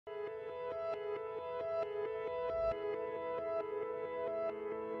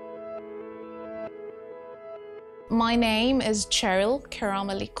My name is Cheryl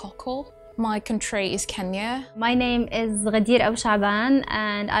Karamali Koko. My country is Kenya. My name is Ghadir Abu Shaban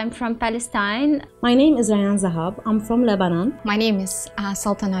and I'm from Palestine. My name is Rayan Zahab. I'm from Lebanon. My name is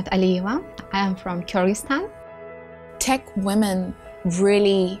Sultanat Aliyewa. I am from Kyrgyzstan. TechWomen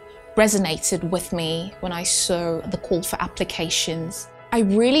really resonated with me when I saw the call for applications. I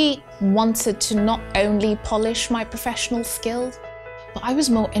really wanted to not only polish my professional skills, but I was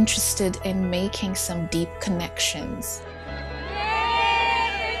more interested in making some deep connections.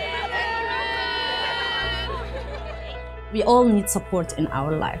 We all need support in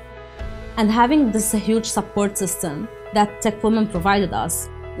our life. And having this huge support system that TechWomen provided us,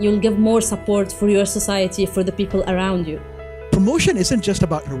 you'll give more support for your society, for the people around you. Promotion isn't just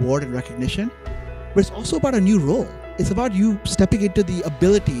about reward and recognition, but it's also about a new role. It's about you stepping into the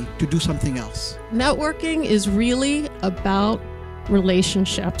ability to do something else. Networking is really about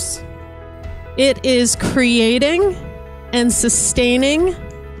relationships. It is creating and sustaining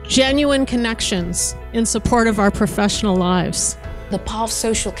genuine connections in support of our professional lives. The power of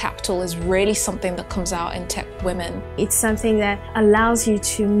social capital is really something that comes out in TechWomen. It's something that allows you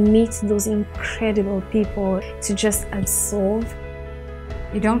to meet those incredible people, to just absorb.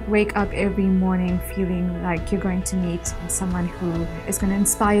 You don't wake up every morning feeling like you're going to meet someone who is going to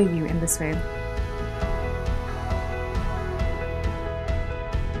inspire you in this way.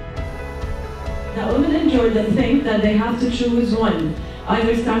 The women enjoy the thing that they have to choose one,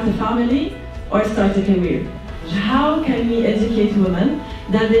 either start a family or start a career. How can we educate women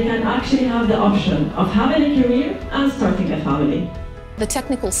that they can actually have the option of having a career and starting a family? The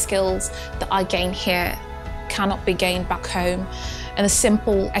technical skills that I gain here cannot be gained back home, and a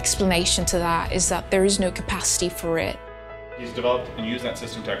simple explanation to that is that there is no capacity for it. He's developed and used that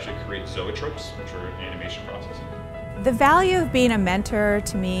system to actually create zoetropes, which are animation processing. The value of being a mentor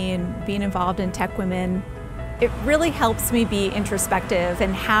to me and being involved in TechWomen, it really helps me be introspective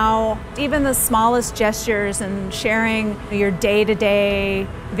in how even the smallest gestures and sharing your day-to-day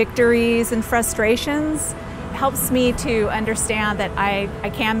victories and frustrations helps me to understand that I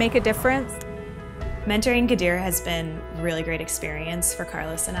can make a difference. Mentoring Ghadir has been a really great experience for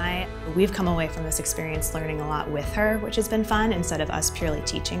Carlos and I. We've come away from this experience learning a lot with her, which has been fun, instead of us purely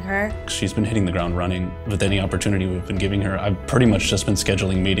teaching her. She's been hitting the ground running with any opportunity we've been giving her. I've pretty much just been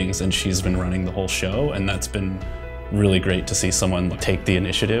scheduling meetings and she's been running the whole show, and that's been really great to see someone take the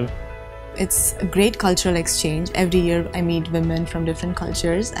initiative. It's a great cultural exchange. Every year I meet women from different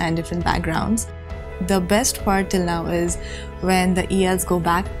cultures and different backgrounds. The best part till now is when the ELs go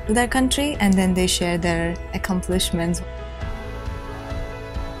back to their country and then they share their accomplishments.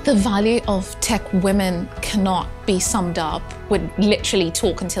 The value of TechWomen cannot be summed up with literally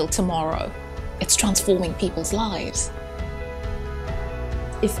talk until tomorrow. It's transforming people's lives.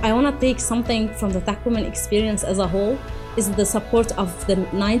 If I want to take something from the TechWomen experience as a whole, is the support of the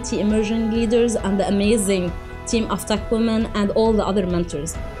 90 emerging leaders and the amazing team of TechWomen and all the other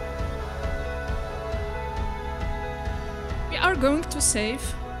mentors. We are going to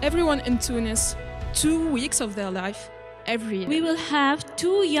save everyone in Tunis 2 weeks of their life every year. We will have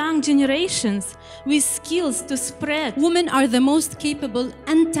 2 young generations with skills to spread. Women are the most capable,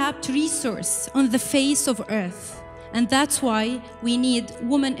 untapped resource on the face of Earth. And that's why we need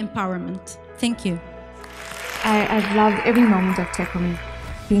women empowerment. Thank you. I've loved every moment of TechWomen,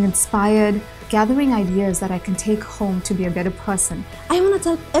 being inspired, gathering ideas that I can take home to be a better person. I want to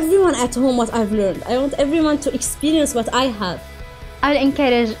tell everyone at home what I've learned. I want everyone to experience what I have. I'll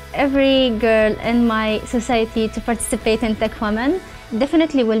encourage every girl in my society to participate in TechWomen.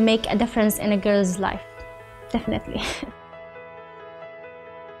 Definitely will make a difference in a girl's life. Definitely.